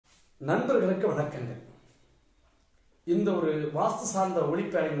நண்பர்களுக்கு வணக்கங்கள். இந்த ஒரு வாஸ்து சார்ந்த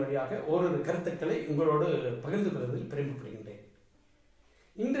ஒளிப்பேழையின் வழியாக ஓரிரு கருத்துக்களை உங்களோடு பகிர்ந்து கொள்வதில் பெருமைப்படுகின்றேன்.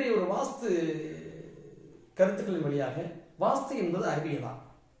 இன்றைய ஒரு வாஸ்து கருத்துக்களின் வழியாக வாஸ்து என்பது அறிவியலா,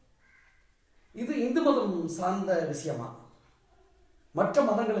 இது இந்து மதம் சார்ந்த விஷயமா, மற்ற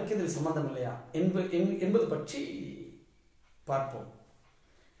மதங்களுக்கு இதில் சம்பந்தம் இல்லையா என்பது பற்றி பார்ப்போம்.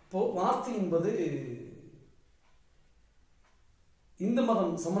 இப்போ வாஸ்து என்பது இந்து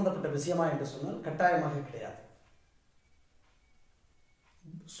மதம் சம்பந்தப்பட்ட விஷயமா என்று சொன்னால் கட்டாயமாக கிடையாது.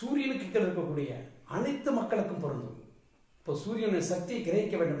 சூரியனுக்கு கீழ் இருக்கக்கூடிய அனைத்து மக்களுக்கும் பொருந்தும். இப்போ சூரியனின் சக்தியை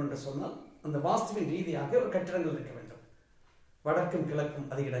கிரகிக்க வேண்டும் என்று சொன்னால் அந்த வாஸ்துவின் ரீதியாக ஒரு கட்டிடங்கள் இருக்க வேண்டும். வடக்கும் கிழக்கும்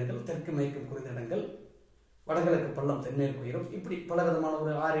அதிக இடங்கள், தெற்கு மேற்கும் குறைந்த இடங்கள், வடகிழக்கு பள்ளம் தென்மேற்கு உயரம், இப்படி பல விதமான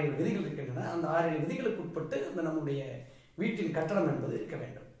ஒரு 6-7 விதிகள் இருக்கின்றன. அந்த 6-7 விதிகளுக்கு உட்பட்டு அந்த நம்முடைய வீட்டின் கட்டடம் என்பது இருக்க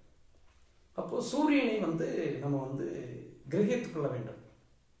வேண்டும். அப்போ சூரியனை நம்ம கிரகித்துக் கொள்ள வேண்டும்.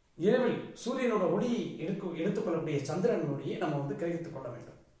 இரவில் சூரியனோட ஒளியை எடுத்துக்கொள்ளக்கூடிய சந்திரனுடைய நம்ம கிரகித்துக் கொள்ள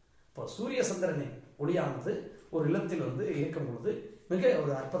வேண்டும். இப்போ சூரிய சந்திரனின் ஒளியானது ஒரு இல்லத்தில் இருக்கும் பொழுது மிக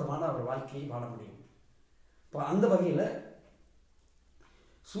ஒரு அற்புதமான ஒரு வாழ்க்கையை வாழ முடியும். இப்போ அந்த வகையில்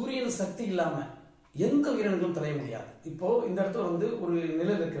சூரியன் சக்தி இல்லாம எந்த உயிரினங்களும் தலைய முடியாது. இப்போ இந்த இடத்துல ஒரு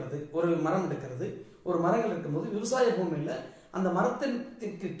நிழல் இருக்கிறது, ஒரு மரம் இருக்கிறது, ஒரு மரங்கள் இருக்கும்போது விவசாய பூமியில் அந்த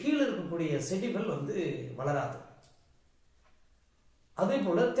மரத்திற்கு கீழே இருக்கக்கூடிய செடிகள் வளராது. அதே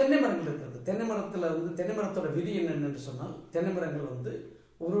போல தென்னை மரங்கள் இருக்கிறது. தென்னை மரத்தில் தென்னை மரத்தோட விதி என்னன்னு சொன்னால், தென்னை மரங்கள்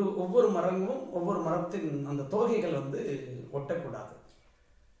ஒவ்வொரு மரங்களும் ஒவ்வொரு மரத்தின் அந்த தோகைகள் ஒட்டக்கூடாது.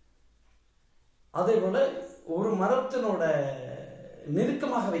 அதே போல ஒரு மரத்தினோட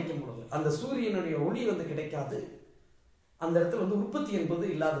நெருக்கமாக வைக்கும் பொழுது அந்த சூரியனுடைய ஒளி கிடைக்காது. அந்த இடத்துல உற்பத்தி என்பது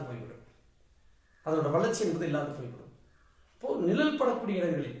இல்லாது போய்விடும், அதோட வளர்ச்சி என்பது இல்லாது போய்விடும். இப்போ நிழல்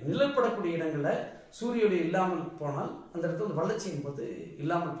படக்கூடிய இடங்களில் சூரிய ஒளி இல்லாமல் போனால் அந்த இடத்துல வளர்ச்சி என்பது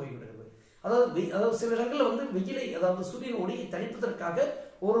இல்லாமல் போய்விடுகிறது. அதாவது சில இடங்களில் வெயிலை, அதாவது சூரியன் ஒளியை தணிப்பதற்காக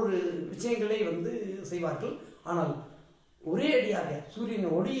ஒரு விஷயங்களை செய்வார்கள். ஆனால் ஒரே அடியாக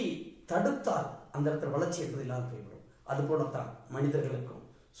சூரியன் ஒளியை தடுத்தால் அந்த இடத்துல வளர்ச்சி என்பது இல்லாமல் போய்விடும். அதுபோலத்தான் மனிதர்களுக்கும்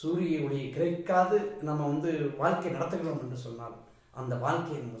சூரிய ஒளியை கிடைக்காது நம்ம வாழ்க்கை நடத்துகிறோம் என்று சொன்னால் அந்த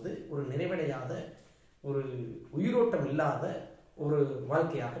வாழ்க்கை என்பது ஒரு நிறைவடையாத, ஒரு உயிரோட்டம் இல்லாத ஒரு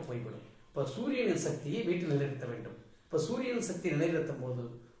வாழ்க்கையாக போய்விடும். இப்போ சூரியனின் சக்தியை வீட்டில் நிலைநிறுத்த வேண்டும். இப்போ சூரியனின் சக்தியை நிலைநிறுத்தும் போது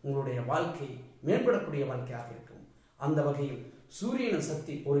உங்களுடைய வாழ்க்கை மேம்படக்கூடிய வாழ்க்கையாக இருக்கும். அந்த வகையில் சூரியனின்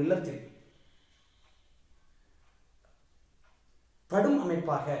சக்தி ஒரு இல்லத்தில் படும்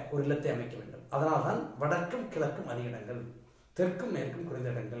அமைப்பாக ஒரு இல்லத்தை அமைக்க வேண்டும். அதனால்தான் வடக்கும் கிழக்கும் அதிக இடங்கள், தெற்கும் மேற்கும் குறைந்த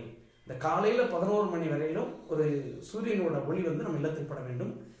இடங்கள். இந்த காலையில் 11 மணி வரையிலும் ஒரு சூரியனோட ஒளி நம்ம இல்லத்தில் பட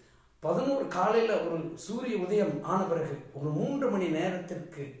வேண்டும். 11 காலையில் ஒரு சூரிய உதயம் ஆன பிறகு ஒரு 3 மணி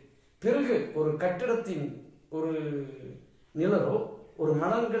நேரத்திற்கு பிறகு ஒரு கட்டிடத்தின் ஒரு நிழலோ, ஒரு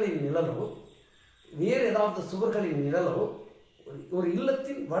மரங்களின் நிழலோ, வேறு ஏதாவது சுவர்களின் நிழலோ ஒரு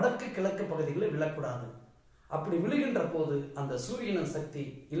இல்லத்தின் வடக்கு கிழக்கு பகுதிகளில் விழக்கூடாது. அப்படி விழுகின்ற போது அந்த சூரியனின் சக்தி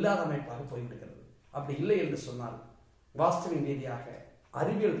இல்லாத அமைப்பாக போய்விடுகிறது. அப்படி இல்லை என்று சொன்னால் வாஸ்துவின் ரீதியாக,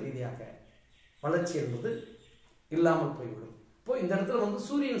 அறிவியல் ரீதியாக வளர்ச்சி என்பது இல்லாமல் போய்விடும். இப்போ இந்த இடத்துல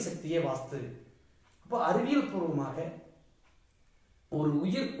சூரியன் சக்தியே வாஸ்து. அப்போ அறிவியல் பூர்வமாக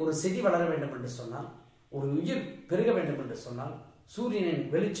ஒரு செடி வளர வேண்டும் என்று சொன்னால், ஒரு உயிர் பெருக வேண்டும் என்று சொன்னால் சூரியனின்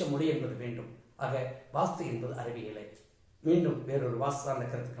வெளிச்சம் ஒளி என்பது வேண்டும். ஆக வாஸ்து என்பது அறிவியலை. மீண்டும் வேறொரு வாஸ்து சார்ந்த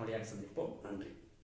கருத்துக்கு வழியாக சந்திப்போம். நன்றி.